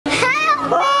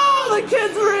Oh, the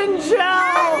kids were in jail.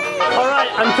 All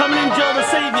right, I'm coming in jail to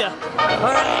save you.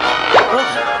 All right.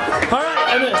 All right,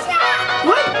 I missed.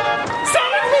 Wait,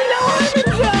 save me, now I'm in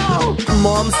jail.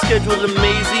 Mom scheduled an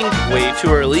amazing, way too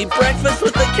early breakfast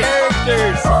with the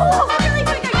characters. Oh, really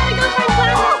quick, I gotta go find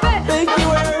flowers. Thank you,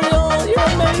 Ariel. You're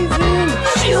amazing.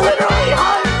 She literally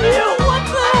hugged you. What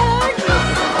the heck?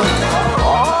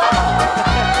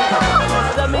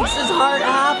 That makes his heart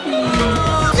happy.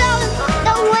 So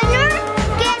the winner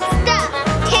gets to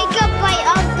take a bite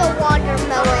of the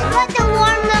watermelon. But the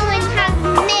watermelon has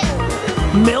milk.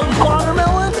 Milk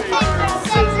watermelon?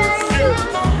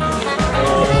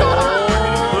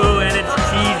 Ooh, and it's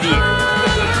cheesy.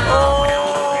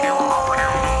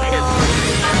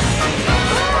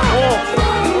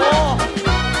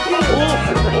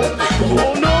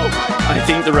 Oh no! I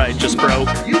think the ride just broke.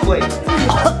 You wait.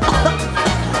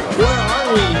 Where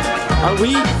are we? Are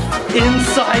we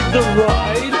inside the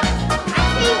ride? I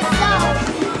think so.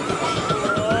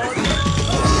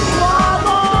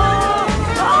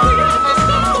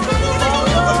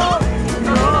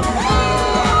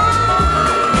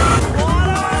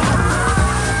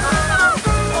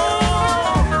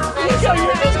 Niko,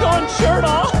 you're just going shirt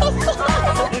off.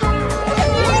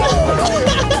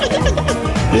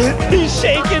 He's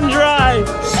shaking dry.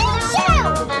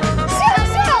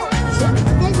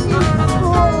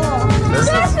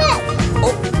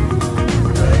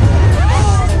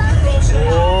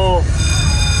 Oh,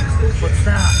 what's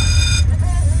that?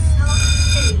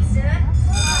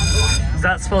 Is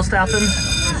that supposed to happen?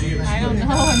 I don't know,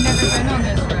 I've never been on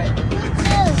this ride.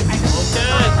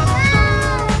 Okay,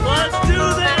 let's do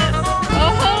this.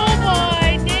 Oh boy,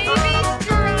 Navey's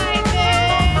driving.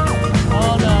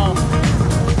 Oh no.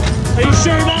 Are you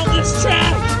sure about this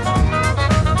track?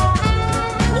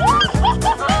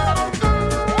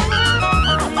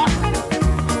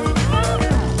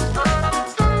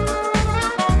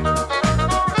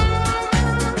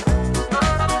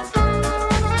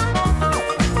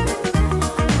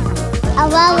 I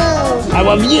love you. I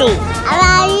love you.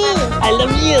 I love you. I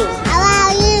love you. I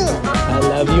love you. I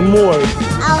love you more.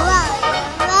 I love you.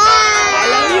 I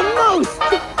love you most.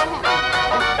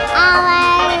 I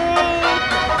love you.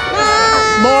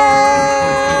 More.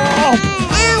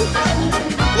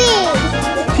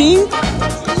 Pink?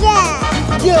 Yeah.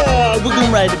 Yeah, we're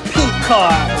gonna ride a pink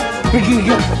car. We're gonna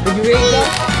go. Are you ready to go?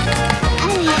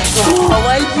 Oh,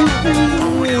 why'd you bring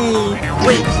me?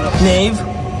 Wait, Nave,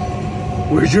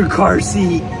 where's your car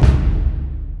seat?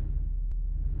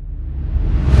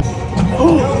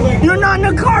 Oh, you're not in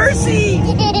a car seat.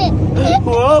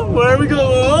 Whoa, where are we going?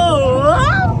 Whoa.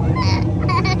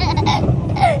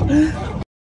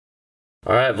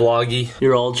 All right, Vloggy,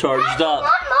 you're all charged up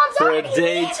for a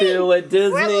day 2 at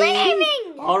Disney. We're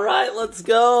leaving. All right, let's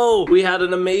go. We had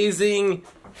an amazing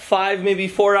 5, maybe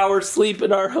 4 hours sleep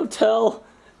in our hotel,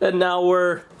 and now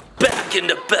we're back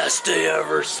into best day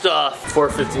ever stuff.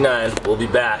 4:59, we'll be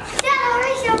back.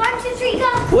 Dad, 1, 2, 3,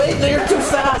 go. Wait, you're too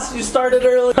fast. You started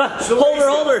early.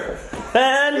 Hold her,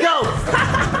 and go.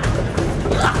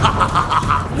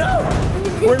 No,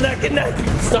 we're neck and neck.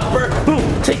 Stop her.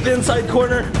 Ooh, take the inside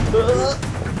corner.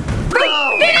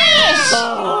 Finish!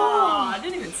 Oh, I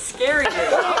didn't even scare you.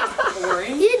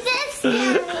 You did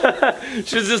scare me.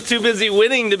 She was just too busy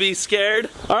winning to be scared.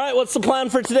 All right, what's the plan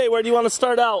for today? Where do you want to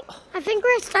start out? I think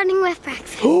we're starting with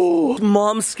breakfast. Oh,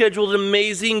 Mom scheduled an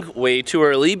amazing, way too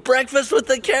early breakfast with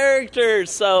the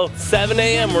characters. So 7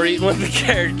 a.m. we're eating with the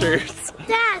characters.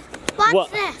 Dad, watch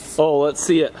What? this. Oh, let's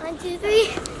see it. 1, 2, 3.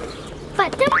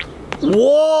 But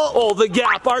Whoa! Oh, the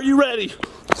gap. Are you ready?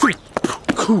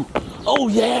 Oh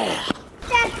yeah.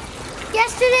 Dad,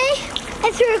 yesterday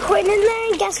I threw a coin in there,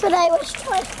 and guess what I wished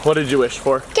for? What did you wish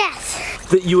for? Guess.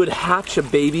 That you would hatch a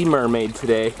baby mermaid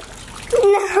today.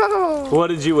 No. What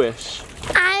did you wish?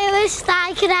 I wish that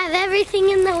I could have everything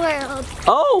in the world.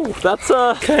 Oh, that's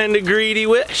a kind of greedy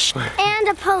wish. And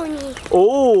a pony.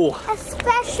 Oh.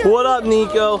 Especially. What up,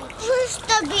 Niko? I wish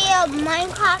to be a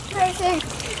Minecraft person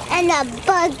and a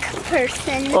bug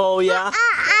person. Oh yeah.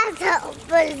 Elsa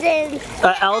person.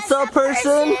 A Elsa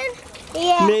person?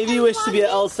 Yeah. Maybe you wish to be an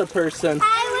Elsa person.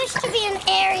 I wish to be an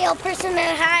Ariel person and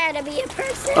I had to be a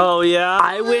person. Oh yeah?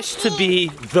 I wish to be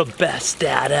the best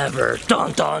dad ever.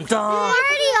 Dun dun dun. You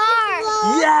already are.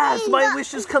 Yes, my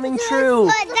wish is coming true.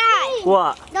 But Dad,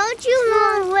 What? don't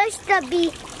you wish to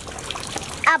be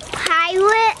a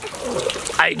pilot?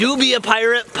 I do be a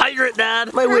pirate,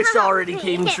 Dad. My wish already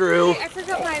came true. I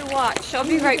forgot my watch. I'll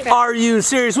be right back. Are you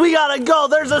serious? We gotta go.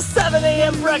 There's a 7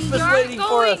 a.m. breakfast waiting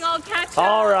for us. I'll catch up.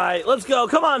 All right, let's go.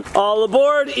 Come on. All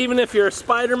aboard, even if you're a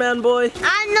Spider-Man boy.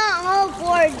 I'm not all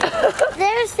aboard.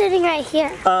 They're sitting right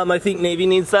here. I think Navey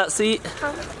needs that seat.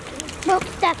 Nope,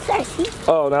 that's our seat.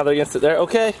 Oh, now they're gonna sit there.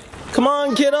 Okay. Come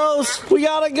on, kiddos. We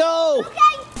gotta go.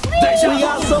 Okay, We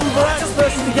got some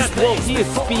breakfast to get. Whoa, he is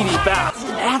speedy fast.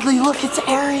 Adley, look, it's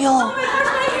Ariel. Oh my gosh,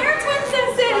 my hair twin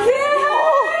sensei.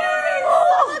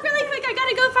 Look really quick. I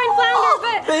gotta go find Flounder,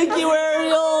 but. Thank you,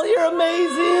 Ariel. You're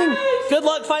amazing. Good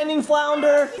luck finding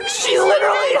Flounder. She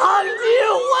literally hugged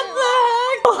you. What the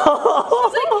heck?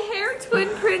 It's like hair twin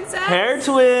princess. Hair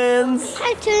twins.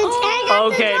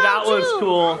 Okay, that was too.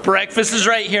 cool. Breakfast is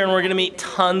right here, and we're gonna meet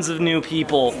tons of new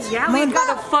people. Yeah, we've got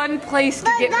a fun place to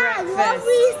But get Dad, breakfast. won't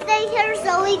we stay here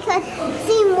so we could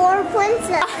see more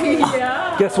princesses?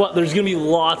 Yeah. Guess what? There's gonna be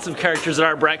lots of characters at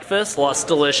our breakfast, plus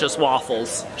delicious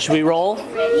waffles. Should we roll?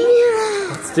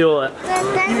 Let's do it.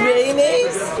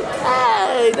 Mayonnaise?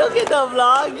 Hey, look at the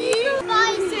vloggy.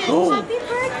 Oh. Happy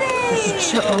birthday!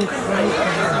 Chipmunk right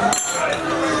there.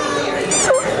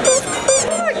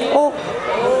 Oh,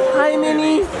 hi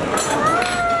Minnie.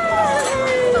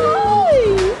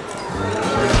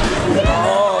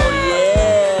 Oh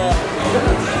yeah.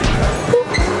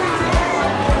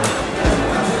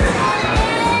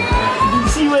 Did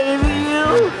she wave at you?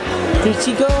 Here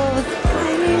she goes.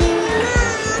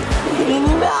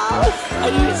 Minnie Mouse. Are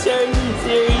you sharing your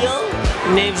cereal?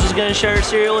 Naves was gonna share her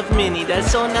cereal with Minnie.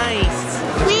 That's so nice.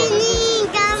 Minnie,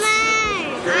 come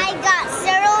on! I got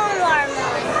cereal and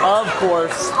watermelon. Of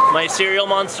course, my cereal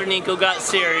monster Niko got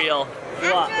cereal.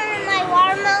 What? After my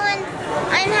watermelon,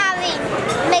 I'm having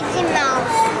Mickey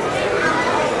Mouse.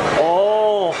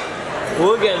 Oh,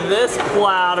 look at this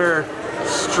platter.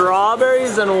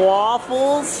 Strawberries and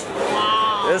waffles.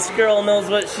 Wow. This girl knows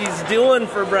what she's doing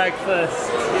for breakfast.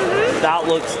 That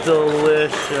looks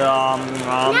delicious.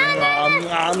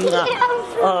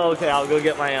 Oh, okay, I'll go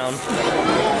get my own.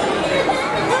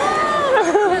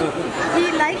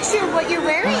 He likes what you're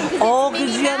wearing. Oh,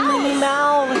 because you have Minnie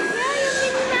Mouse.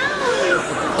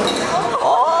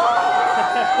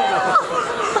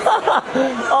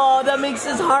 Oh, that makes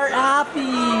his heart happy.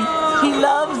 He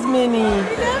loves Minnie.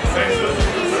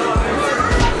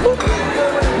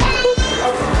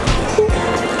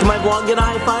 Can my vlog get a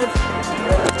high five?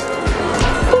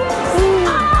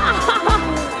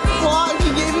 Vlog,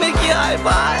 you gave Mickey a high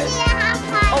five.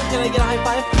 Oh, can I get a high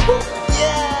five?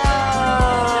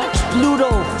 Yeah! It's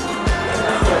Pluto.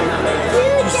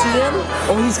 You see him?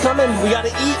 Oh, he's coming. We gotta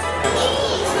eat.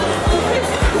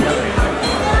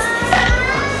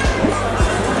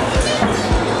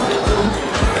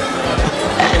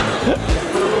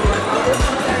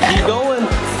 Keep going.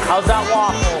 How's that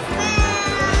waffle?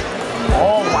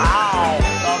 Oh, wow.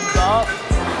 Thumbs up.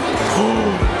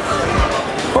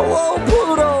 Hello,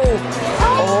 Pluto.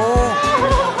 Oh.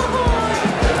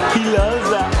 He loves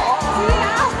that.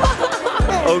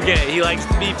 Oh. Okay, he likes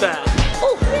to be fat.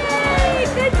 Oh. Yay,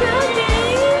 good job,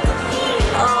 Dave.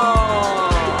 Oh.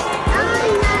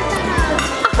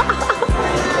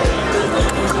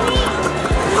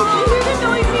 Did you hear the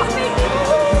noise he's making?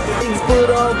 Thanks,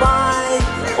 Pluto. Bye.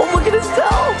 Oh, look at his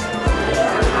toe.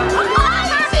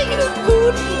 He's shaking his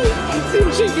booty. You see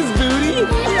him shake his booty?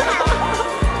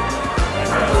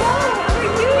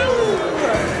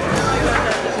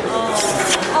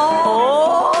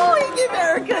 Oh, he gave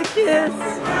Erica a kiss.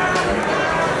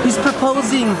 He's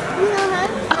proposing.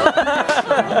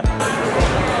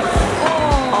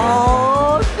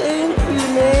 Oh, thank you,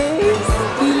 Nate.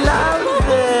 He loves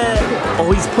it.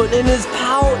 Oh, he's putting in his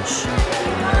pouch.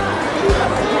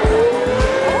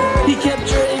 He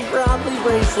kept your Adley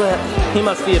bracelet. He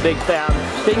must be a big fan.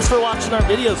 Thanks for watching our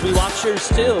videos. We watch yours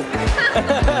too.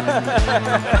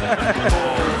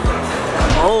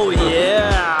 Oh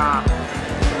yeah.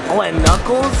 Oh, and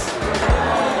Knuckles.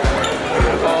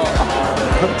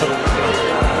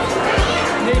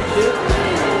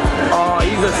 Oh,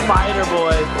 he's a spider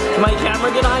boy. Can my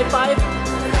camera get a high five?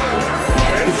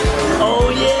 Oh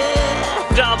yeah.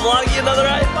 Good job, Vloggy. Another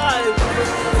high five.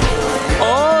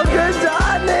 Oh, good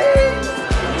job, Nate.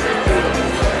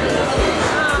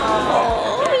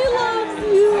 Oh, he loves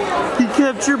you. He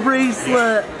kept your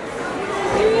bracelet.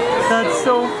 That's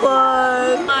so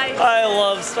fun. I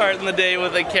love starting the day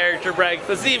with a character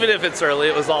breakfast. Even if it's early,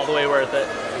 it was all the way worth it.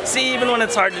 See, even when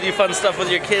it's hard to do fun stuff with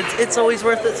your kids, it's always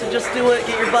worth it. So just do it.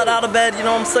 Get your butt out of bed. You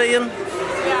know what I'm saying?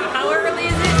 Yeah, how early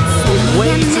is it?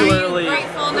 Way too Are you early.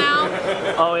 grateful now?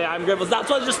 Oh yeah, I'm grateful. That's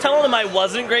what I was just telling him. I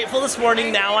wasn't grateful this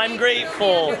morning. Now I'm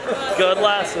grateful. Good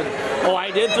lesson. Oh,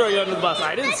 I did throw you under the bus.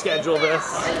 I didn't schedule this.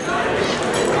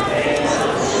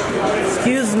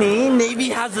 Excuse me,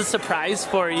 Navey has a surprise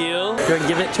for you. You want to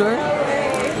give it to her?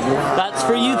 That's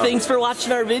for you. Thanks for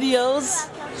watching our videos.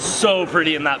 So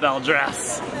pretty in that bell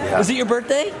dress. Yeah. Is it your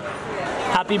birthday?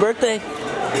 Happy birthday.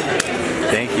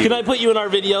 Thank you. Can I put you in our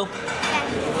video?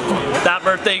 That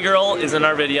birthday girl is in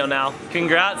our video now.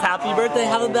 Congrats, happy birthday,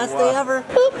 have the best day ever.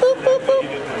 Boop, boop, boop, boop.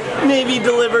 Navey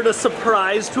delivered a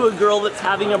surprise to a girl that's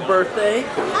having a birthday.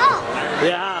 Oh.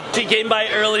 Yeah, she came by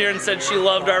earlier and said she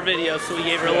loved our video, so we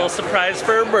gave her a little surprise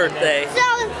for her birthday.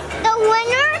 So the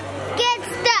winner gets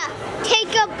to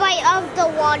take a bite of the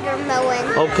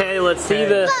watermelon. Okay, let's see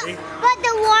this. But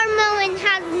the watermelon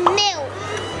has milk.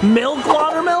 Milk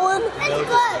watermelon? It's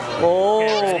good. Oh.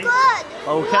 It's good.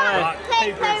 Okay. Rock,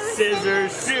 paper,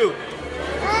 Scissors, shoot.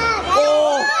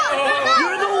 Oh,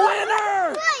 you're the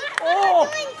winner! Oh.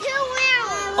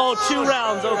 Oh, 2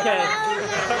 rounds, okay.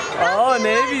 Oh,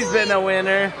 Navey's been a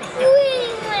winner.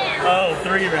 Oh,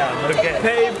 3 rounds, okay.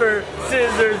 Paper,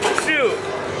 scissors, shoot.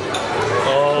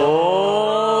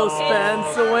 Oh,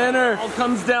 Spence the winner. All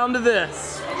comes down to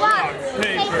this. Rock,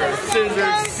 Paper,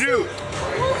 scissors, shoot.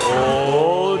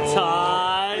 Oh,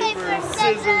 tie. Paper,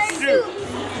 scissors, shoot.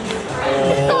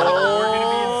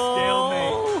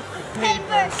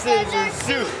 Paper, scissors,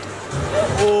 shoot.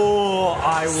 Oh,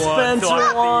 I won.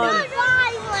 Spencer won. Good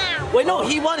one. Wait, no,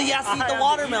 he won. He has to eat the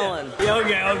watermelon.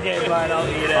 Okay, fine, I'll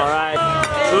eat it. All right.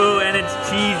 Ooh, and it's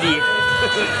cheesy.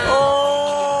 Oh.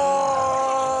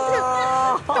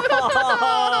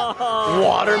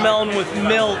 Watermelon with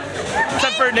milk.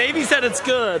 Except for Navey said it's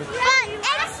good.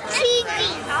 It's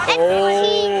cheesy. It's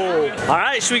Oh. All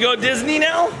right, should we go Disney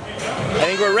now? I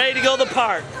think we're ready to go to the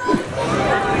park.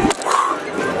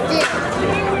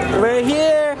 We're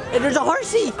here, and there's a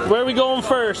horsey. Where are we going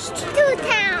first?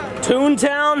 Toontown.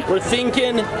 Toontown? We're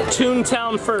thinking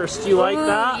Toontown first. You like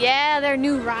that? Yeah, there are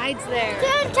new rides there.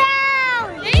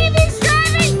 Toontown. Navey's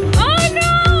driving. Oh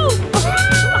no!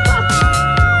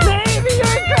 Navey, you're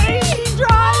a crazy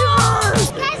driver!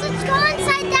 Guys, let's go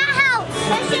inside that house.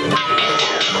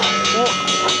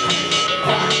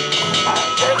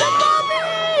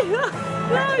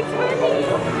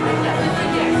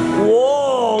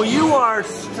 Whoa, you are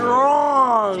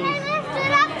strong. Lift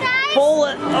it up, guys. Pull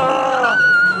it.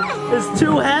 It's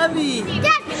too heavy.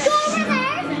 Dad, go over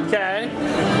there. Okay.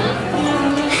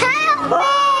 Help me.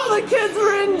 Oh, the kids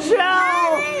are in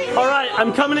jail. All right,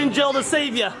 I'm coming in jail to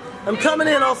save you. I'm coming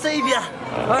in, I'll save you. All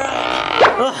right.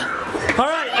 All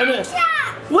right, I missed.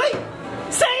 Wait,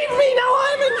 save me, now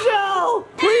I'm in jail.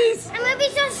 Please. I'm gonna be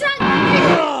so strong.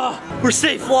 We're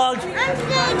safe, vlog. I'm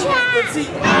still trapped. Let's see.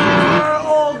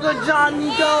 Oh, good job,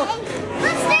 Niko.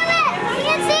 Let's do it. We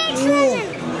can see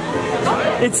explosion.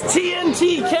 It's TNT,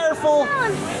 careful.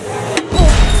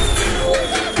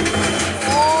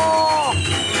 Oh.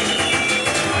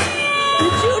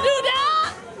 Did you do that?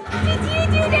 Did you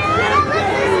do that?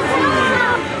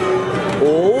 Oh.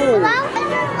 Hello?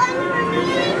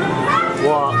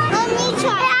 What? Let me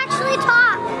try. It actually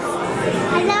talks.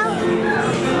 Hello?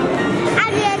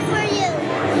 Adley, for you.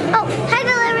 Oh, hi,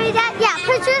 delivery dad. Yeah,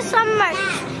 purchase some merch.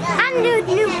 And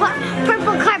new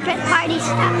purple carpet party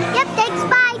stuff. Yep, thanks,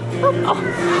 bye. Oh,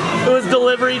 it was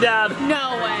delivery dad.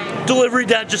 No way. Delivery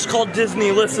dad just called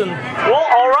Disney, listen. Well,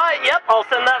 all right, yep, I'll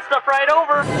send that stuff right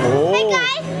over. Oh. Hey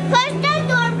guys, push the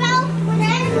doorbell.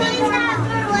 There's my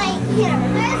driver right here.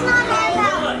 There's not my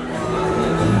doorbell.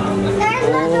 There's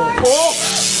the doorbell. Oh,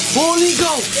 oh,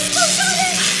 Niko.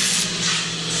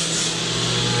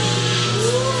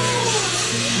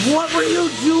 What were you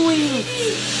doing?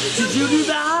 Did you do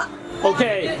that?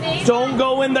 Okay, don't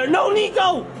go in there. No,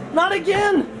 Niko, not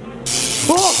again.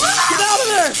 Oh, get out of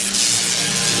there.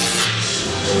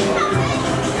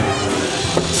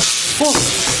 Oh,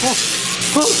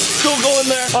 still go in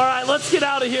there. All right, let's get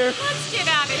out of here. Let's get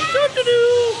out of here. Show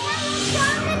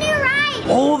them the new ride.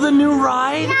 Oh, the new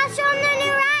ride? Yeah, show them the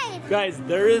new ride. Guys,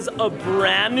 there is a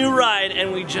brand new ride,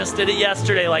 and we just did it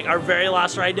yesterday, like our very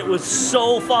last ride. It was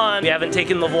so fun. We haven't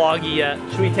taken the vloggy yet.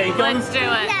 Should we take them? Let's do it.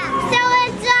 Yeah, so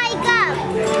it's like a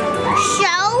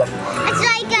show. It's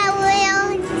like a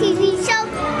little TV show,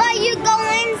 but you go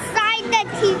inside the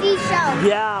TV show.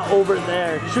 Yeah, over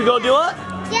there. Should we go do it?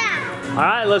 Yeah. All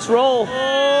right, let's roll.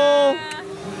 Oh,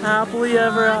 happily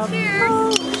ever after.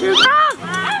 Oh, cheers.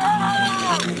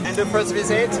 And the first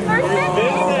visit?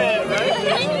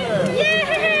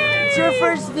 It's your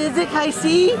first visit,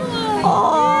 Kaisi?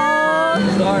 Oh,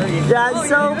 Sorry. that's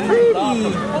so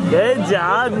pretty. Good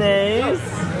job, Nace.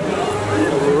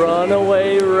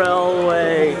 Runaway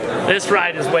Railway. This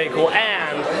ride is way cool,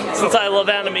 and since I love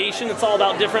animation, it's all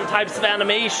about different types of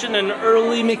animation and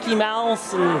early Mickey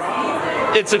Mouse, and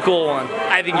it's a cool one.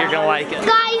 I think you're gonna like it.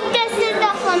 Guys, this is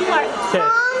the fun part. Okay.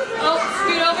 Oh,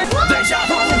 scoot over.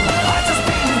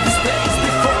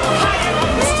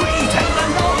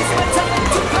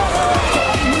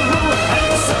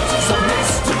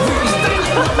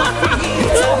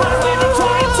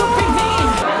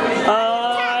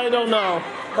 I don't know.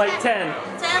 Like 10.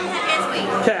 10 is weak.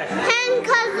 Okay. 10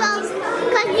 cause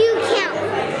you count.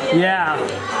 Yeah.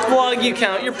 Vlog, you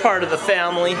count. You're part of the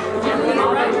family.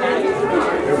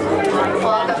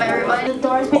 Welcome everybody. The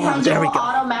doors behind you will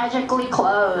auto-magically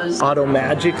close.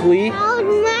 Auto-magically?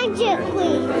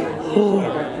 Automatically.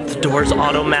 The doors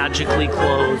auto-magically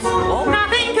close.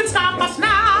 Nothing can stop us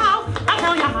now. I'll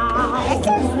tell you how. This is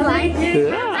fun.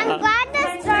 Yeah. I'm glad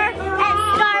the start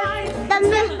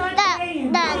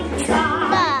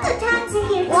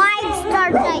the wide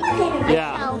start like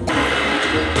Yeah.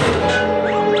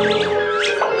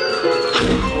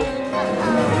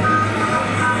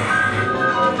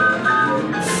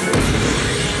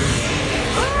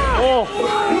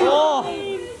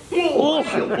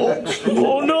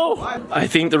 Oh no! I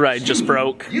think the ride just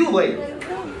broke. You wait.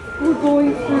 We're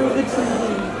going through the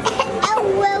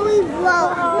Willy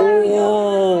blow.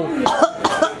 Oh!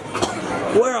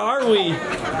 Where are we?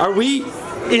 Are we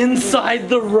inside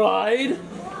the ride?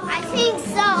 I think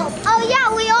so. Oh yeah,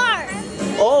 we are.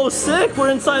 Oh, sick! We're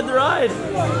inside the ride.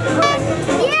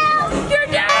 Yeah, you're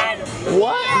dead.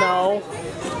 What? No.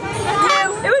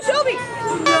 It was Shelby.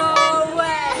 No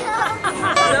way.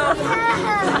 No.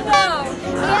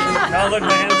 Oh, look,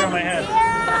 my hands are on my head.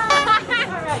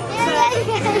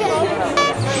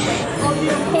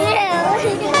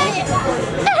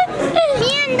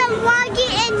 Me and the Vloggy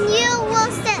and you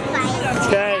will sit by it.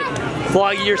 Okay.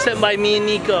 Vloggy, you're sitting by me and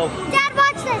Niko. Dad,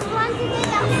 watch this. Vloggy,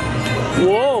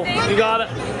 Whoa! You got it.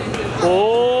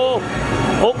 Oh!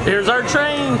 Oh, here's our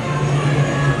train.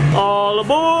 All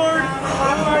aboard!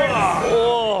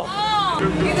 Oh!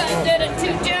 You guys did it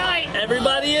too giant.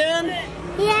 Everybody in?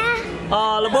 yeah.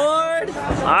 All aboard!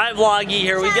 Alright, Vloggy,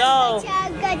 here we go.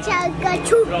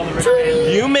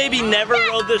 You maybe never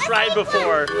rode this ride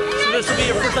before, so this will be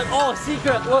your first time. Oh,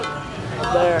 secret, look.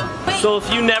 There. So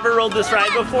if you never rode this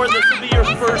ride before, this will be your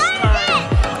first time.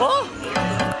 Oh!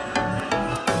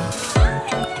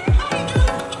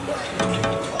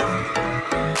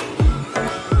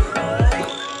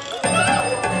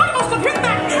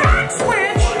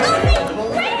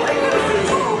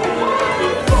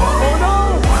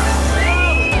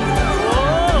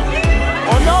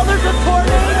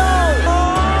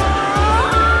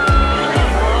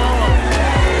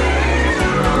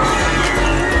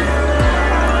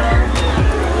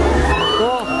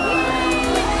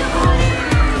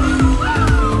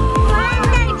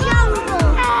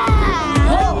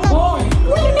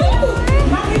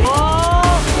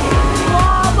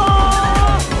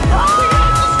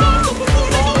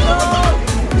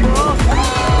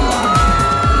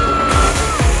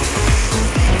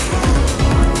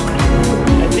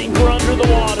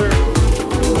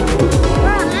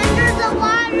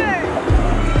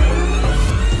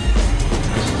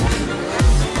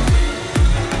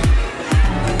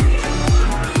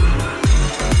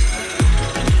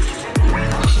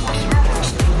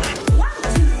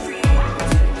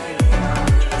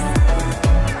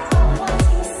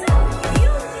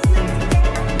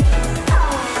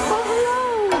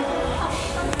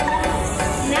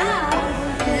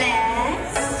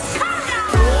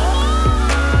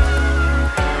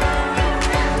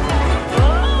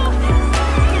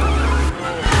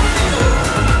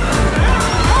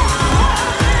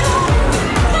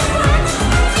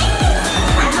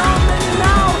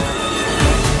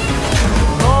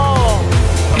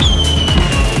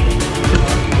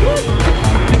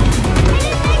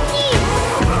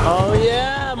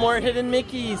 Hidden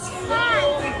Mickeys.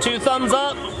 2 thumbs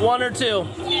up, 1 or 2?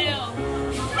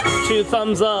 2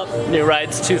 thumbs up. New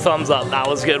rides, 2 thumbs up. That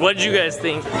was good. What did you guys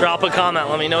think? Drop a comment.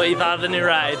 Let me know what you thought of the new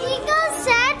ride. Niko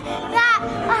said that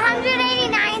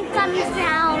 189 thumbs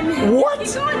down.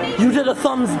 What? You did a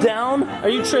thumbs down? Are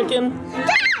you tricking?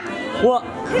 What?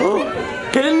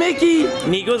 Hidden Mickey!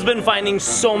 Niko's been finding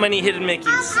so many hidden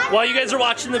Mickeys. While you guys are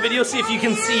watching the video, see if you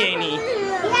can see any.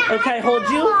 Okay, hold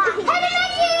you.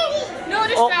 No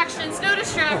distractions, no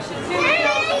distractions.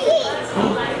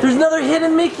 There's another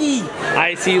hidden Mickey.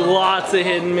 I see lots of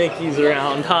hidden Mickeys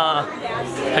around, huh?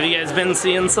 Have you guys been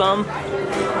seeing some?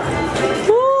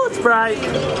 Woo, it's bright.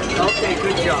 Okay,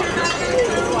 good job.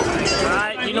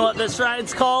 Alright, you know what this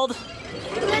ride's called?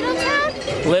 Little Town?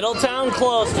 Little Town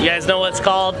Close. You guys know what it's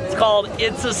called? It's called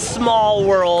It's a Small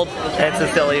World. It's a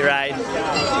silly ride.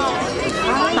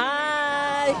 Hi.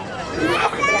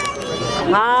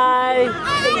 Hi.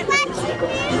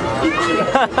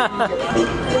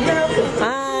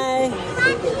 Hi.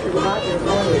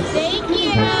 Thank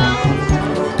you.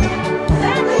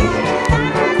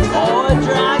 Oh, a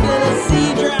dragon, a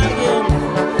sea dragon.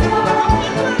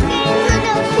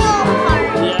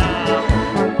 Yeah.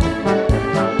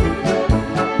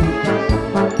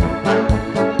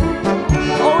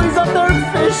 Oh, he's up there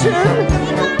fishing.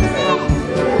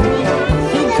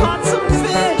 He caught some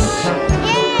fish.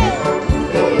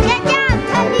 Good job,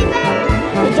 teddy bear.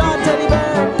 Good job, teddy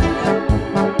bear.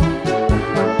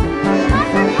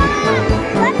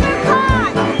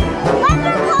 Leprechaun.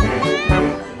 Leprechaun man.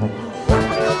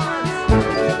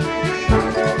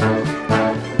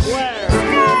 Where?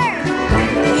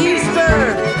 Easter.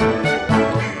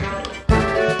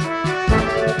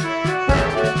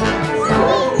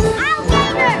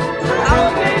 Alligator.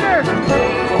 Alligator.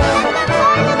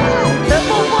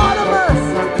 Hippopotamus.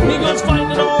 Niko's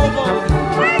finding all of them.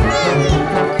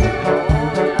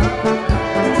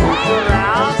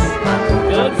 Giraffes.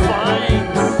 Good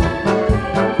finds.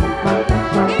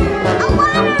 A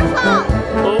waterfall.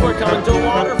 Oh, we're coming to a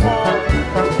waterfall.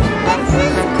 This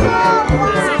is cool.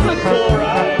 This is a cool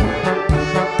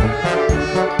ride.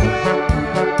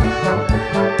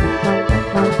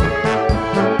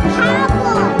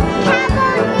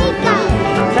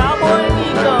 Cowboy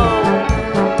Niko.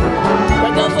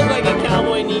 That does look like a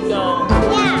cowboy Niko.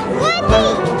 Yeah,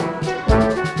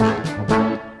 Woody.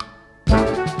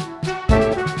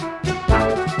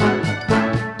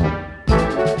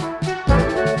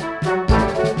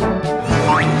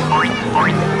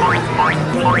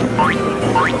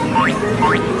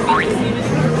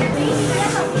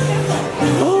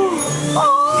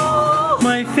 Oh,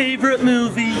 my favorite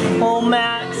movie. Oh,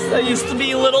 Max. That used to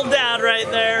be Little Dad right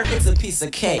there. It's a piece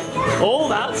of cake. Oh,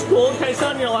 that's cool. Can I sit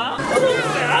on your lap? Oh,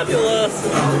 fabulous.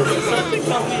 Such a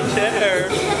comfy chair.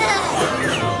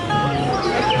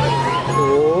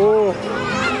 Oh.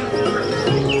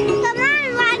 Come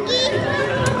on, Rocky.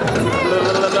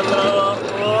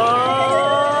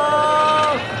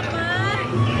 Oh.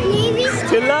 Navy's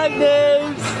Good luck,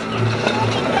 Naves.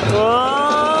 Oh.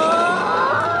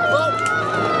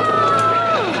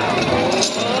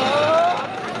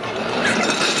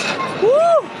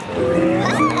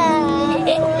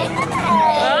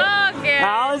 Okay.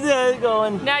 How's it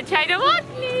going? Now try to walk,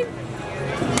 please.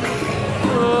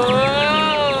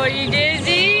 Oh, are you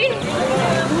dizzy?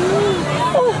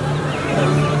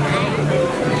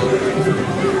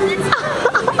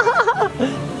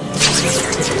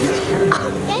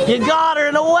 You got her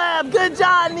in a web. Good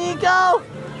job, Niko.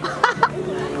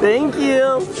 Thank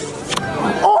you.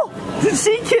 Oh, did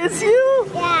she kiss you?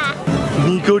 Yeah.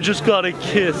 Niko just got a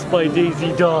kiss by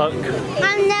Daisy Duck.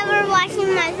 I'm never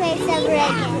washing my face ever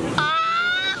again.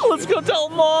 Let's go tell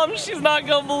Mom. She's not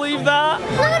gonna believe that.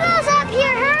 Pluto's up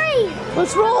here, hurry!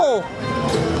 Let's roll.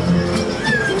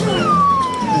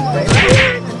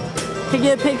 Can you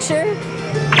get a picture?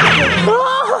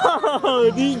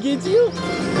 Oh, did he get you?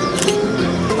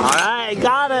 All right,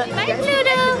 got it. Bye,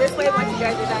 Pluto! This way once you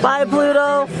guys are done. Bye,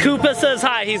 Pluto. Koopa says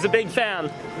hi. He's a big fan.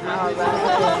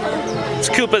 It's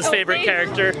Koopa's favorite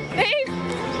character. Hey,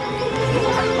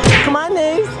 Come on,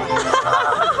 Nate.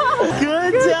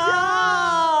 Good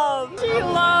job. she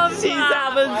loves She's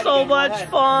that. having so much Oh my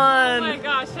fun.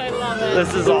 gosh, I love it.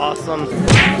 This is awesome.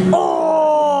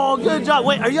 Oh, good job.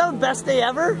 Wait, are you having the best day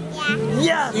ever? Yeah.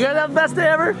 Yes. You guys have the best day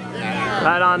ever? Yeah.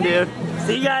 Right on, dude.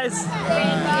 See you guys.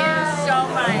 Thank you so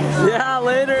much. Yeah,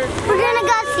 later. We're gonna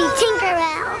go see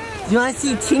Tinkerbell. You want to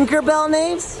see Tinkerbell,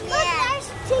 Naves? Look, there's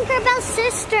Tinkerbell's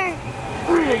sister.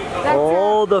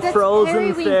 Oh, the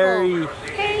frozen fairy. And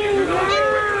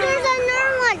there's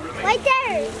another one right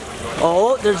there.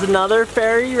 Oh, there's another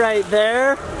fairy right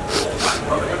there.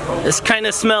 This kind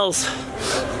of smells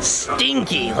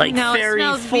stinky, like No, it fairy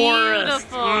smells forest.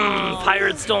 beautiful.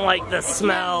 Pirates don't like the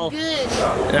smell. Good.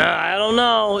 I don't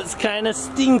know. It's kind of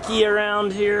stinky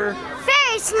around here.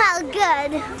 Fairies smell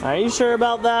good. Are you sure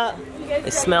about that? They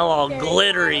smell all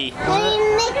glittery.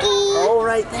 Hey, Mickey. Oh,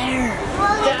 right there.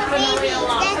 Oh, there's a baby.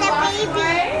 There's a baby.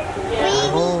 Baby.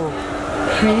 Oh,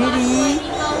 pretty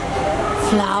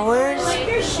flowers.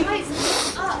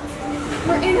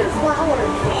 We're in a flower.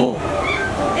 Oh,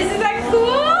 Isn't that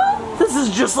cool? this is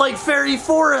just like fairy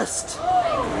forest.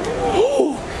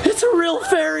 Oh, it's a real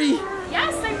fairy.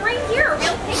 Yes, I'm right here.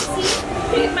 Real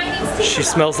pixie. My name's Tinkerbell. She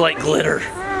smells like glitter.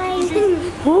 Hi.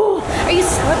 Oh, Are you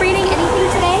celebrating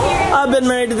anything today? I've been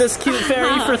married to this cute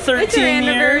fairy for 13 It's our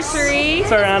years. anniversary.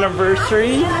 It's our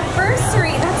anniversary.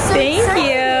 Anniversary. That's so Thank exciting.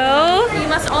 you. You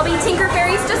must all be Tinker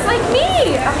Fairies just like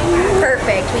me. Perfect.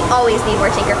 perfect. We always need more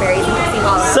Tinker Fairies in Dixie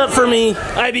Hollow. Except for me,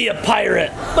 I be a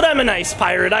pirate. But I'm a nice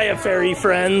pirate. I have fairy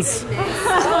friends.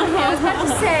 I was about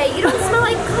to say, you don't smell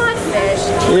like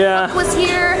codfish. Yeah. If was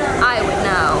here, I would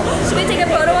know. Should we take a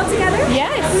photo all together?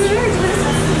 Yes. Sure. Do you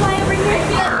want to fly over here?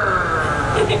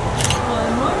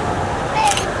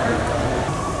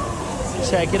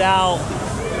 Check it out.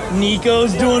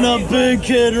 Niko's doing a big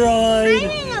kid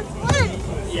ride.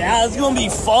 Yeah, it's gonna be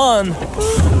fun.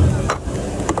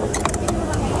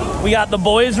 We got the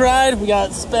boys ride. We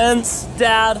got Spence,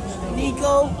 Dad,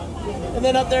 Niko, and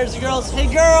then up there's the girls. Hey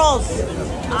girls!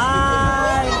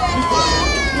 Hi!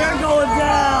 You're going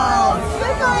down!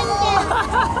 We're going down.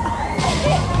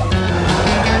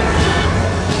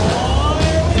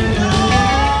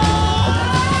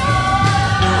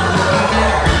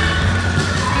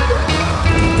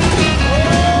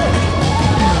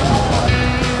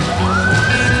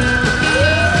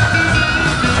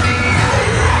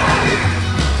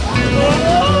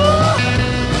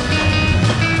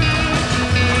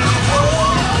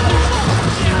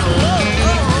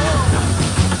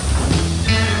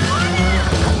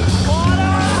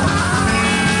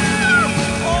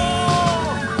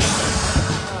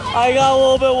 I got a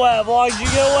little bit wet. Vlog, did you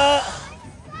get wet?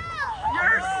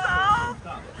 You're soaked?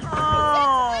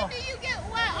 Oh. When do you get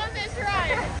wet on this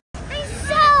ride? I'm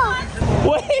soaked.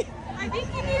 Wait. I think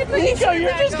you need to put Niko,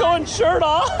 you're just going shirt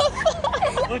off.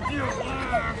 Look you.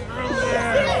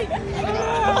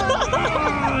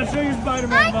 Show your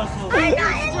Spider-Man muscles. I'm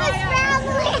not in this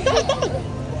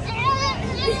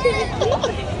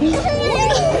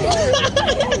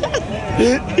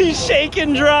family. He's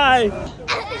shaking dry.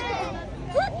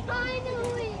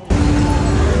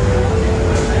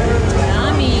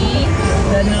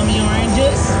 That nummy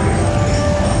oranges.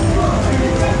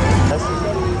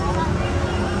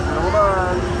 Hold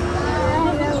on.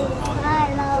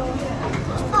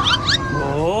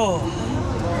 Oh.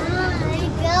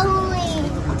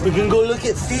 We can go look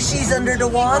at fishies under the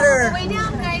water. Way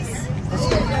down, guys.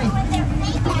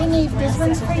 I need this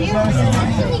one's for you.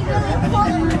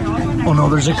 Oh no,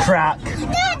 there's a crack.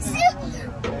 That's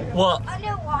What?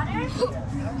 underwater.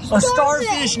 A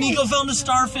starfish. Niko found a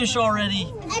starfish already.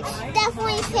 It's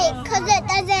definitely fake because it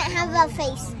doesn't have a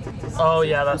face. Oh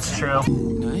yeah, that's true.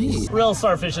 Nice. Real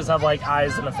starfishes have like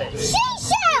eyes and a face.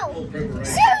 Seashell!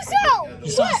 Seashell! You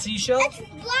saw a seashell? It's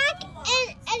black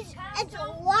and it's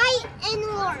white and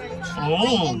orange.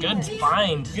 Oh, good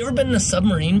find. You ever been in a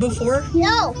submarine before?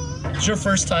 No. It's your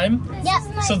first time? Yep.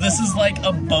 So this is like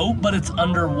a boat, but it's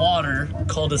underwater,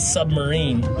 called a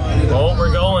submarine. Oh,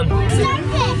 we're going.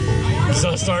 Starfish. You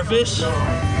saw a starfish?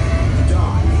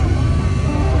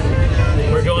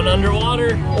 We're going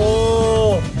underwater.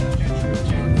 Oh.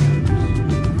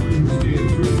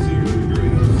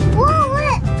 Whoa,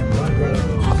 what?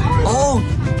 Oh.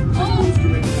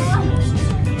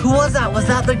 Who was that? Was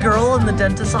that the girl in the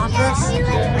dentist's office?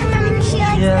 Yeah, remember she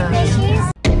likes Yeah. the fishies?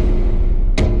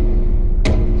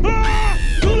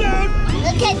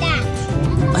 Look at that.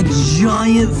 A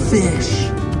giant fish.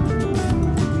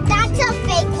 That's a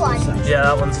fake one. Yeah,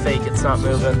 that one's fake. It's not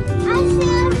moving. I see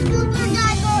a scuba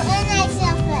diver and I see a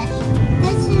fish.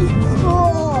 This is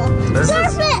cool. This is-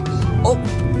 Starfish! Oh,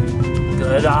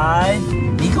 good eye.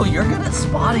 Niko, you're good at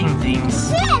spotting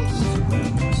things. Fish!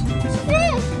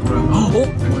 Fish! Oh,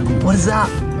 what is that?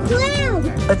 Clown!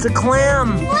 It's a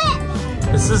clam. What?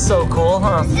 This is so cool,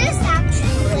 huh? Is this actually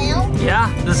clown? Yeah,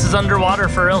 this is underwater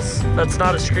for real. That's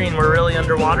not a screen. We're really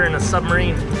underwater in a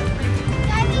submarine.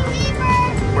 Diving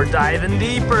deeper! We're diving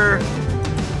deeper.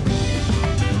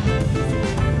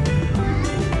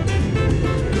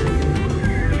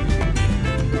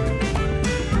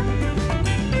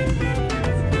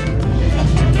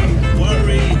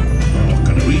 Worry. I'm not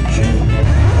gonna reach you.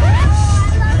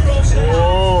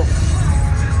 Oh,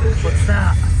 what's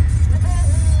that?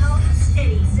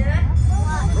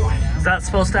 Is that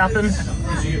supposed to happen? I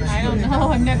don't know.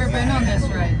 I've never been on this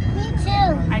ride. Me too.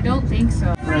 I don't think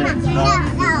so. No,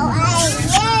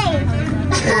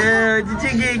 Ew, did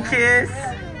you get kissed?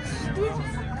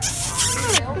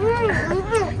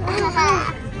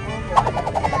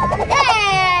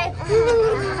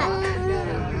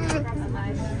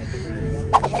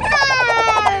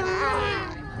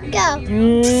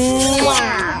 Go.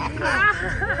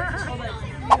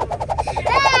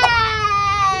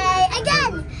 Hey,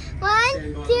 again.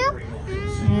 1, 2.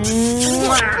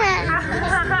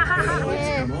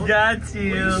 Got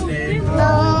you.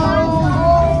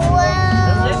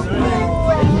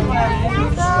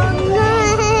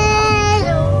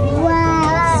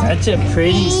 Such a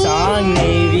pretty song,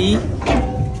 Navey.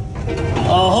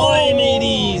 Ahoy,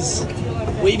 mateys!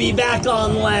 We be back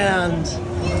on land.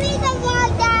 Give me the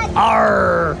vlog, Dad.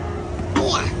 Arr!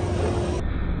 Yeah.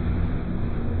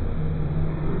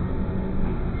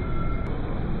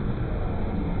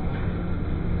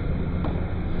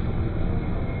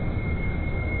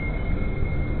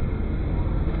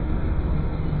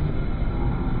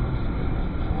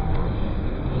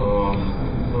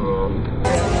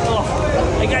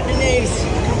 I got the names.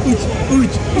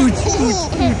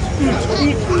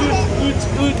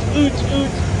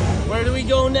 Where do we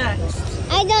go next?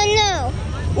 I don't know.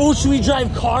 Oh, should we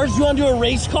drive cars? You want to do a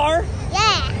race car?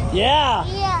 Yeah. Yeah.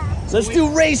 Yeah. Let's do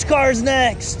race cars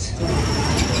next.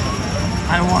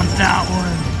 I want that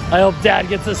one. I hope Dad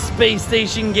gets a space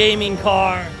station gaming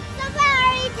car.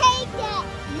 Somebody take it.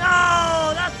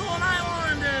 No, that's the one I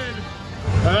wanted.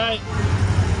 All right.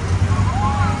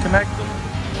 Connect them.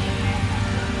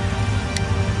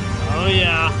 Oh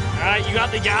yeah. All right, you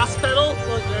got the gas pedal?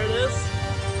 Look, there it is.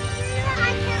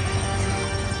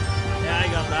 Yeah, I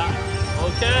got that.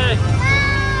 Okay.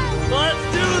 Let's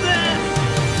do this.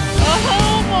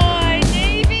 Oh boy,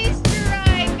 Navey's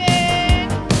driving.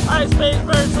 Hi, space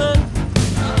person.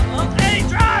 Hey,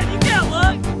 drive. You can't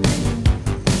look.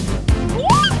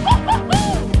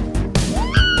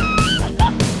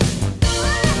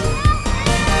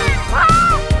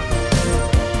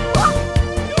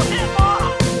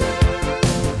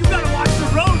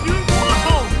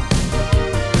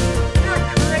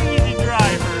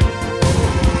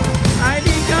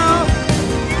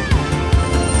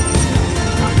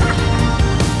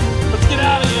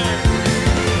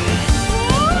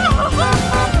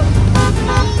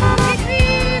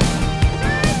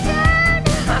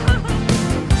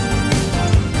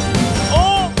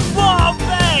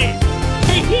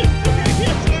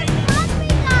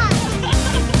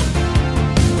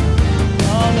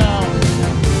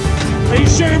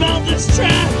 Sure about this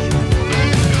track?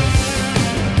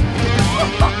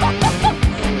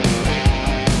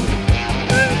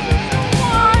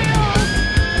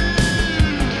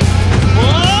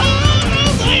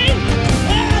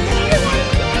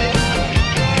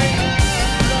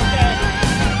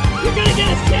 You're gonna get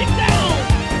us kicked out.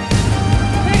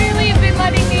 Literally have been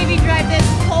letting Navey drive this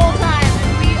whole time,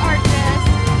 and we are just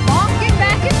walking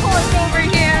back and forth over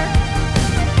here.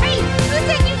 Hey, who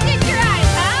said you did your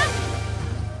eyes, huh?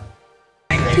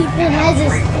 People has a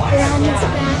sticker on his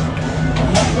back.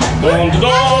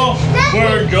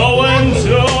 We're going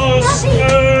to space.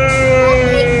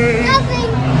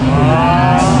 Nothing.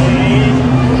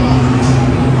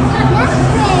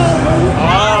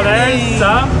 Oh, there's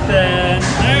something.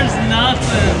 There's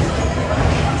nothing.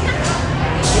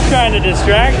 You're trying to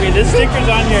distract me. This sticker's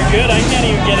on here good. I can't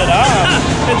even get it off.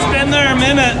 It's been there a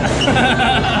minute.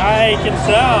 I can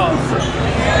tell.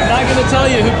 I'm not going to tell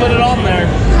you who put it on there.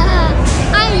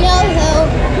 I know who.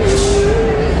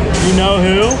 You know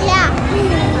who? Yeah.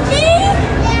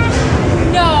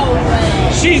 No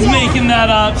way. She's making that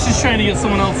up. She's trying to get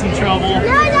someone else in trouble. No,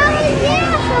 yeah.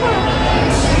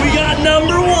 We got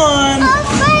number one. Oh,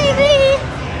 baby.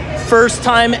 First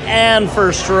time and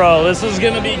first row. This is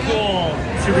gonna be cool.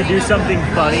 Should we do something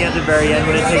funny at the very end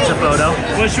when it takes a photo?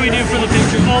 What should we do for the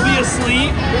picture? I'll be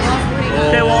asleep.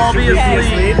 Okay, we'll all be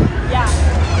asleep. Yeah.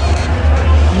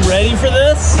 You ready for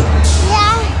this?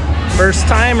 Yeah. First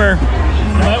timer.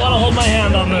 You might want to hold my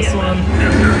hand on this one.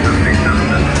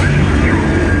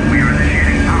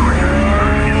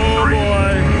 Oh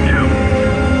boy.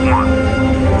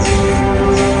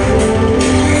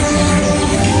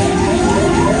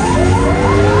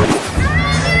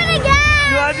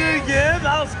 You want to do it again?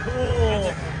 That was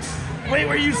cool. Wait,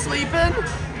 were you sleeping?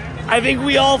 I think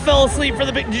we all fell asleep for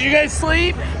the big. Did you guys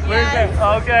sleep? Yes.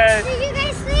 Okay. Did you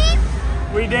guys sleep?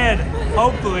 We did.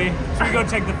 Hopefully. Should we go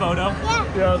take the photo? Yeah.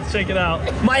 Yeah, let's check it out.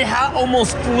 My hat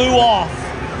almost flew off.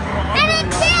 And it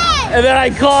did. And then I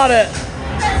caught it.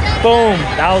 Boom.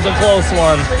 That was a close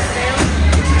one.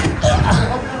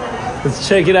 Let's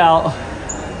check it out.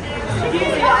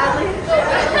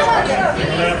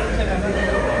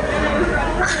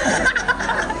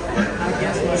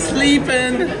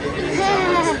 Sleeping.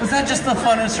 Was that just the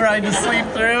funnest ride to sleep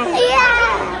through?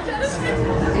 Yeah.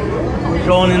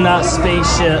 Going in that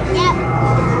spaceship. Yep.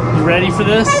 You ready for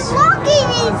this? I'm walking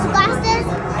these glasses.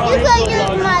 You can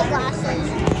use my glasses.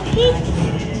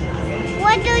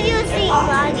 What do you see,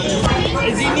 Roger?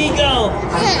 I see Niko.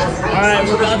 Alright,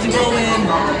 we're about to go in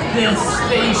this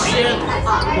spaceship.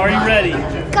 Are you ready?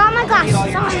 Got my glasses on.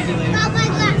 Got my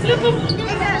glasses.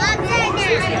 Upside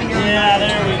down. Yeah,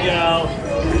 there we go.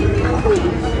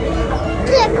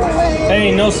 Click away. Hey,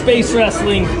 no space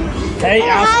wrestling. Hey,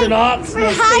 astronauts, no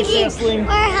We're space hugging. wrestling.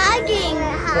 We're hugging.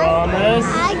 Promise?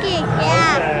 Hugging,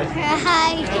 yeah. Okay. We're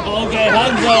hugging. Okay,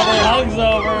 hugs over, hugs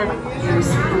over.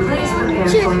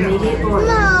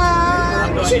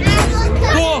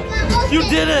 Oh, you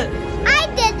did it! I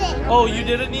did it! Oh, you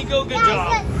did it, Niko? Good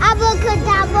job.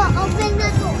 Abracadabra, open the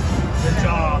door. Good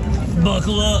job.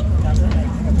 Buckle up.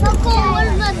 Buckle,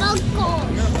 where's my buckle?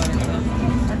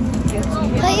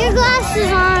 Put your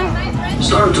glasses on.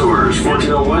 Star Tours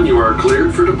 1401, you are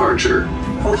cleared for departure.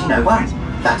 1401,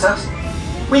 that's us.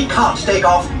 We can't take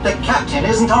off. The captain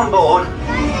isn't on board.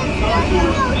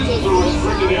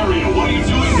 Ariel, what are you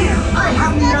doing here? I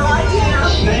have no idea.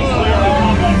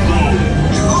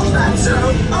 Drop that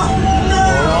zone. Oh, no!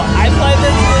 I play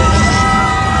this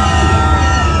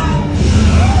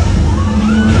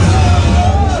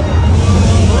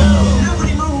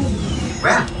Nobody move.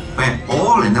 Well, we're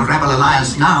all in the Rebel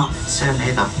Alliance now, so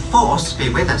may the Force be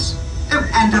with us. Oh,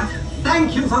 and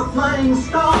thank you for flying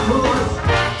Star Tours.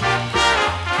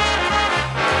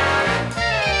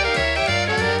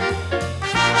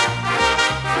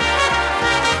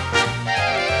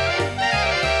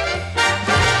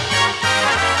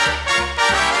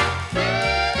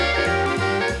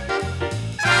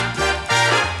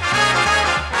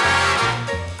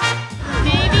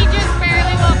 Navey just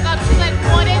barely woke up. She's like,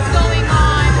 what is going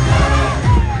on?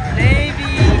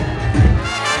 Navey.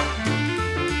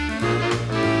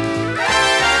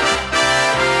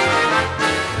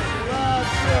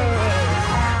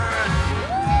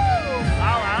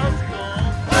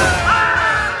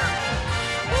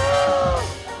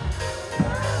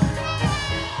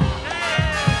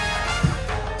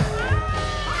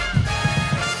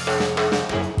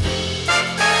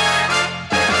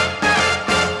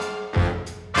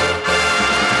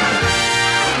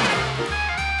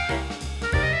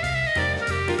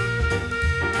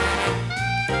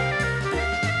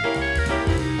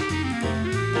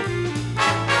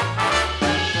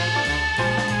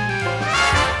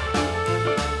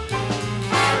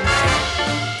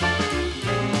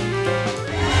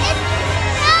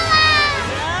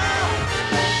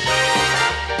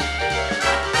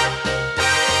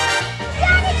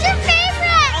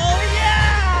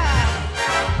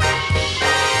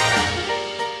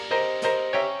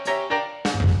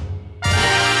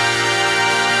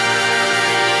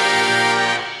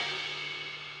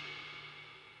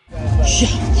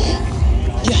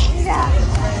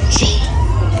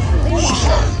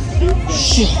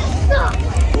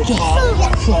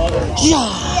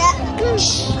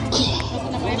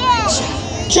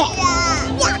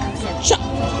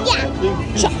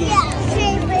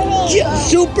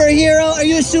 Superhero? Are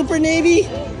you a super Navy?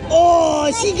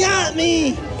 Oh, she got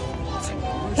me!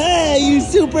 Hey, you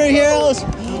superheroes!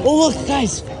 Oh, look,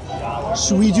 guys.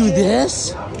 Should we do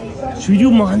this? Should we do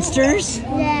monsters?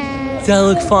 Yeah. Does that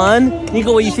look fun?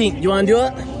 Niko, what do you think? Do you want to do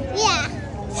it? Yeah.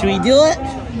 Should we do it?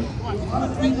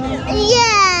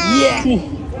 Yeah. Yeah.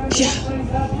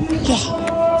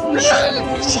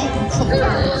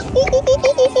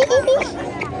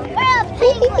 We're a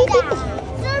penguin.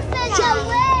 Surfing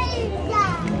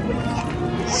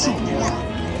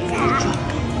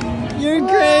You're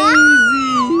crazy.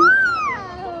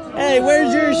 Hey,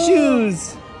 where's your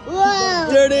shoes? Whoa.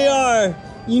 There they are.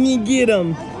 You need to get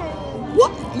them.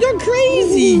 What? You're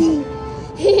crazy.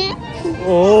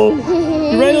 Oh,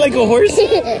 you're riding like a horse?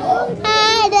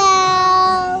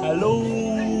 Hello.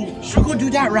 Should we go do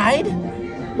that ride?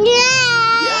 Yeah.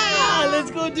 Yeah,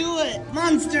 let's go do it.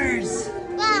 Monsters.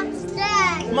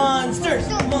 Monsters. Monsters.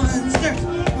 Monsters.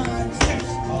 Monsters.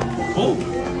 Oh.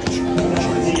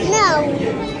 No.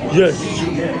 Yes.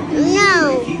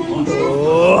 No.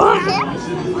 Oh.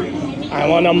 I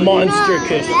want a monster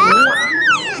kiss.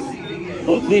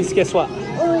 Oh, Navey, guess what?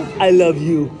 I love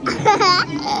you.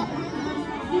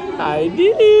 I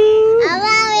do. I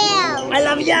love you. I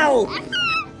love you.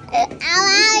 I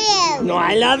love you. No,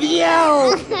 I love you.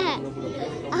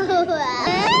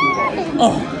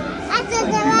 Oh. I took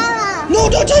the lava. No,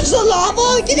 don't touch the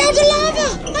lava. Get out the lava.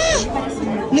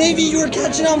 Ah. Navey, you're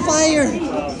catching on fire.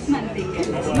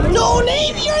 No,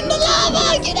 Navey, you're in the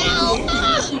lava. Get out.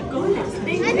 Ah.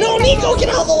 No, Niko, get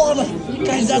out of the lava.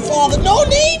 Guys, that's lava. No,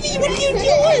 Navey, what are you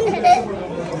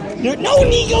doing? No,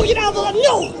 Niko, get out of the lava.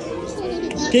 No.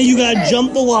 Okay, you gotta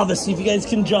jump the lava. See if you guys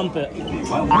can jump it.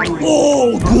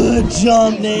 Oh, good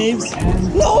jump, Naves.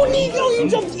 No, Niko, you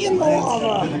jumped in the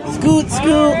lava. Scoot, scoot.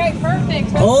 All right,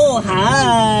 perfect. Oh,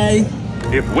 hi.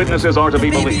 If witnesses are to be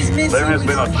believed, there has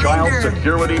been a child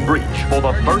security breach for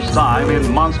the first time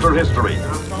in monster history.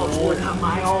 Oh, not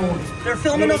my own. They're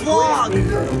filming a vlog.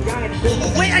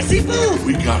 Wait, I see food.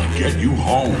 We gotta get you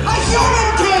home.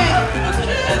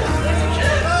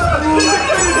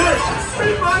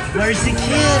 Where's the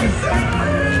kid?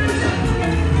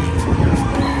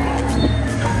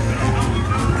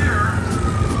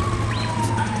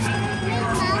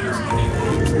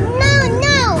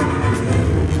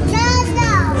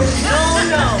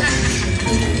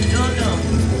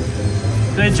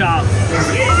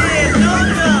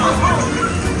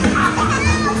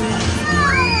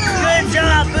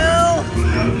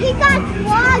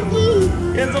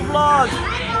 It's a vlog.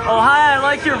 Oh, hi, I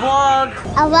like your vlog.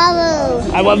 I love you.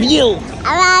 I love you.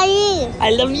 I love you.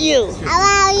 I love you. I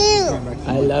love you.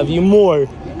 I love you more.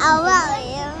 I love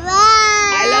you more.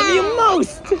 I love you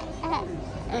most.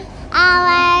 I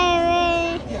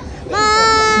love you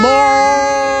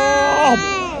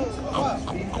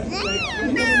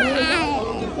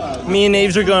more. Me and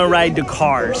Naves are gonna ride the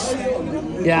cars.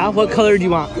 Yeah, what color do you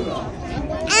want?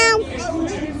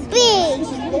 Pink.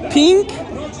 Pink?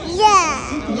 Yeah.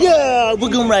 Yeah, we're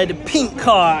gonna ride a pink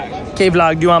car. Okay,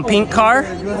 vlog, do you want a pink car?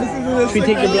 Should we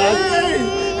take the vlog?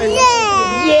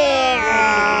 Yeah. Yeah!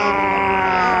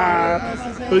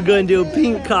 We're gonna do a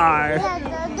pink car. We're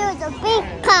gonna do the pink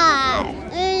car.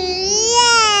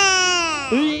 Yeah.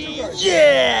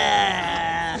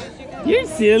 Yeah! You're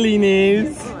silly,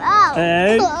 Naves. Oh.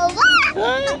 Hey.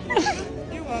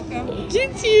 You're welcome.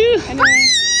 Did you?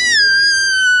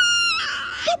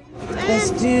 Let's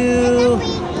do.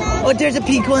 Oh, there's a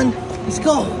pink one. Let's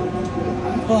go.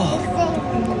 Oh.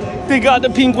 They got the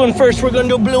pink one first. We're gonna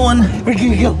do a blue one. We're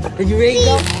gonna go. Are you ready to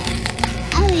go?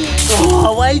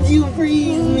 Oh, why'd you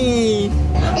freeze me?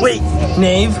 Wait,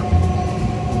 Nave.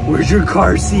 Where's your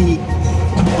car seat?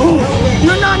 Oh,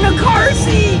 you're not in the car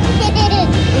seat.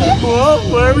 Whoa,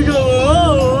 where are we going?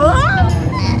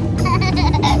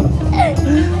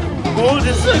 Oh,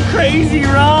 this is a crazy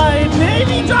ride.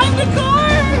 Navey, drive the car.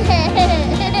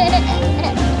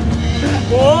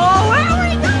 Whoa, where are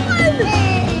we going?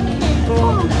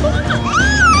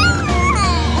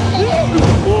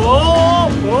 Whoa,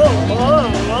 whoa, whoa,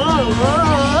 whoa,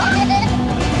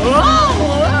 whoa,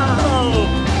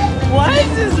 whoa. Why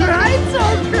is this ride so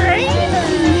crazy?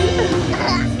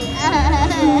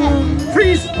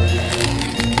 Freeze.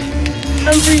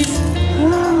 Unfreeze.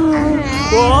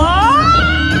 Whoa.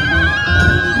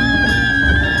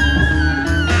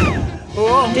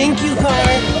 Thank you, car.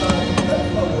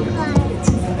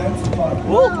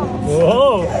 Whoa.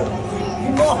 Whoa.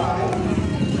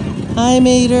 Hi,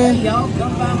 Mater.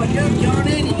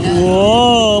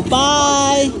 Whoa,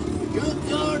 bye.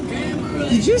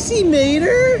 Did you see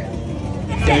Mater?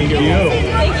 Thank you.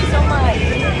 Thank you so much.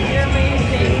 You're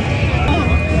amazing.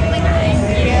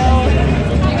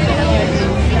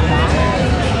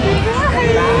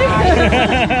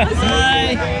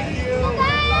 Hi.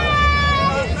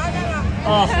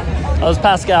 Oh, that was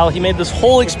Pascal. He made this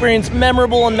whole experience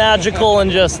memorable and magical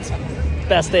and just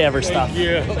best day ever stuff. Thank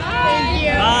you.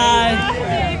 Bye.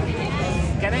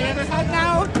 Can I have a hug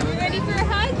now? You ready for a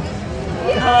hug?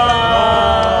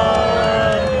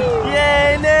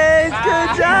 Yay, Nate! Good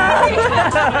job!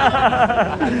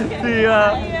 See ya.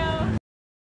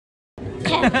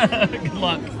 Good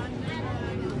luck.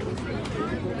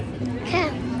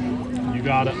 You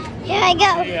got it. Here I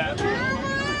go. Yeah.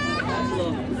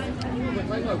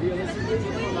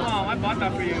 Oh, I bought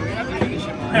that for you. You have to finish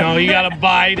it. No, you gotta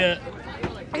bite it.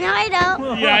 No, I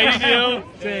don't. Yeah, you do.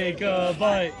 Take a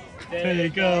bite.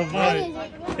 Take a bite.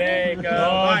 Take a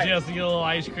Oh, Jesse, get a little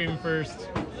ice cream first.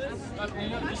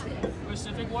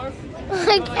 Pacific Wharf?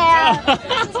 I can't.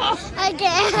 I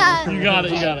can't. You got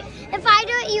it, you got it. If I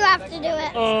do it, you have to do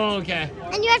it. Oh, okay.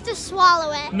 And you have to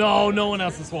swallow it. No, no one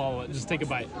has to swallow it. Just take a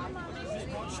bite.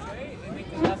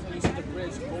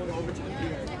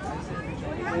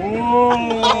 Oh!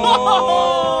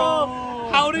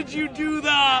 How did you do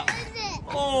that?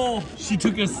 Oh, she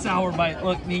took a sour bite.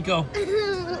 Look, Niko,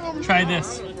 try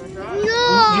this.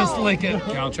 No. Just lick it.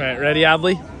 Okay, I'll try it. Ready,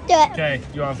 Adley? Do it. Okay,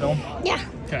 do you want to film? Yeah.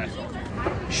 Okay.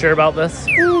 Sure about this?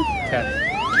 Okay.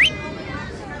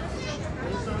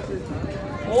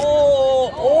 Oh!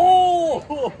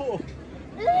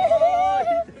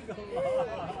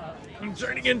 I'm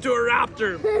turning into a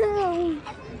raptor.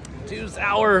 Too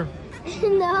sour.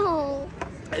 No.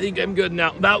 I think I'm good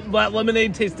now. That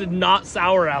lemonade tasted not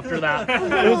sour after that.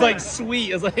 It was like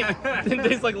sweet. It was like it didn't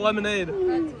taste like lemonade.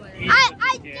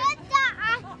 I did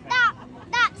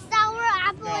that sour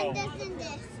apple and this and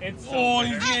this. It's so Oh,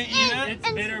 you bitter. can't eat it? It's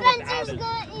And bitter without Spencer's it.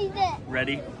 gonna eat it.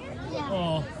 Ready? Yeah.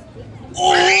 Oh.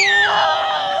 Oh!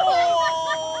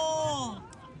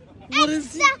 What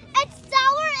is it? It's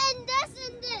sour and this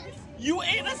and this. You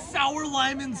ate a sour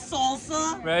lime and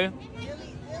salsa? Ready?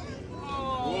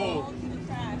 Whoa.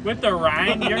 With the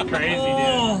rind, you're crazy,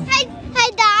 dude. Hey,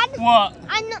 Dad. What?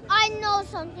 I know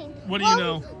something. What do you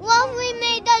know? Well, we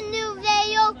made a new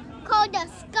video called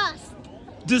Disgust.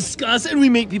 Disgust, and we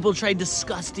make people try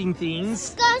disgusting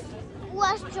things. Disgust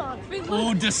restaurant.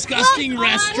 Oh, disgusting What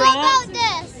restaurant? about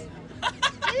this?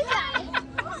 You try it.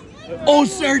 Oh,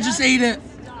 Sarah just ate it.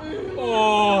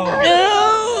 Oh.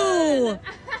 Ew!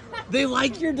 They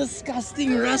like your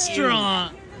disgusting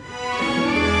restaurant.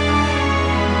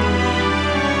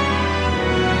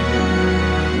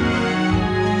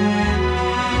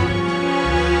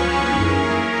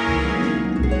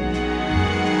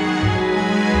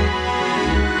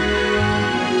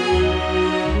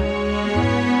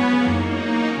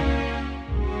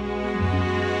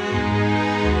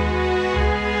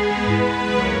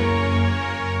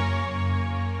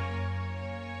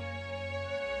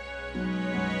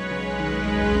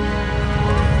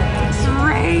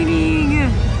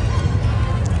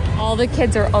 All the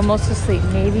kids are almost asleep.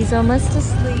 Navey's almost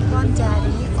asleep on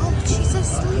Daddy. Oh, she's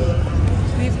asleep.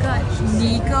 We've got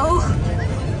Niko.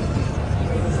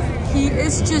 He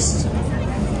is just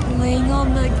laying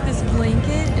on like this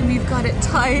blanket, and we've got it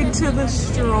tied to the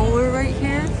stroller right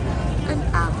here. And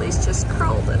Adley's just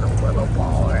curled in a little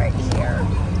ball right here.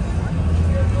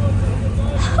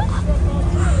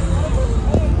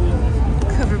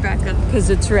 Cover back up because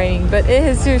it's raining, but it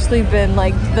has seriously been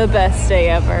like the best day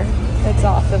ever. It's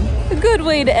awesome. A good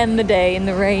way to end the day in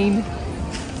the rain.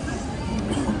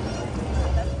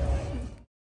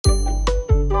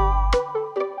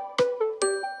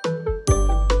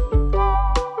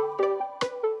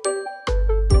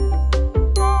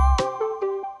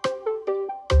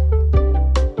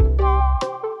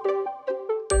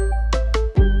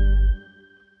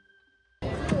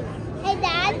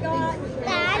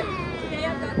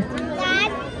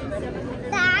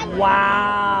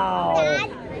 Wow.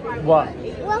 Dad, What?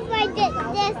 what if I did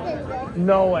this and this?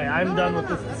 No way. I'm done with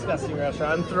this disgusting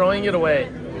restaurant. I'm throwing it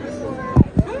away.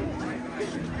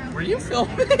 Were you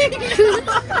filming?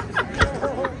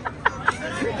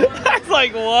 I was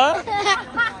like, what?